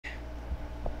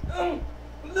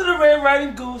Little Red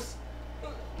Riding Goose,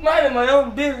 minding my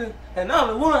own business, and all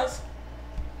at once,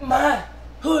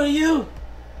 who are you?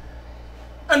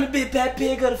 I'm the big bad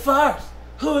pig of the forest.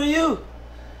 Who are you?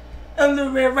 I'm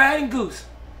Little Red Riding Goose.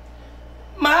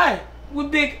 What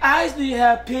big eyes do you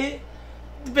have, pig?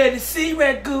 You better see,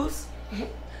 Red Goose.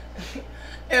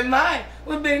 And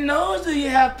what big nose do you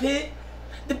have, pig?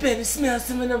 You better smell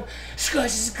some of them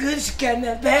scratches good as you got in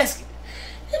that basket.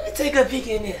 Let me take a peek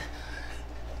in there.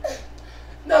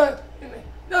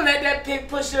 Don't let that pig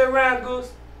push you around,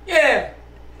 Goose. Yeah,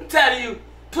 I'm tired of you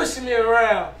pushing me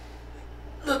around.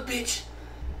 Little bitch,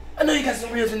 I know you got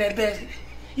some reels in that basket.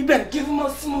 You better give them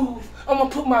up smooth. I'm gonna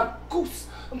put my hoof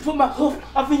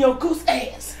off in your goose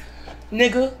ass,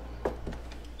 nigga.